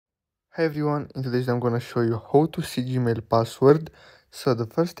Hi everyone, in today's video I'm going to show you how to see Gmail password. So the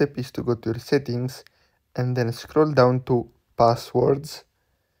first step is to go to your settings and then scroll down to passwords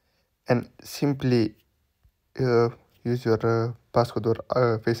and simply use your password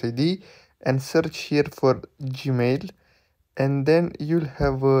or Face ID and search here for Gmail, and then you'll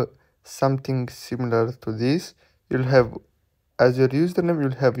have something similar to this. You'll have as your username,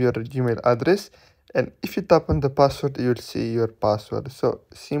 you'll have your Gmail address, and if you tap on the password you'll see your password. So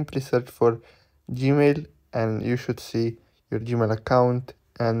simply search for Gmail and you should see your Gmail account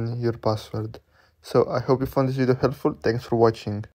and your password. So I hope you found this video helpful. Thanks for watching.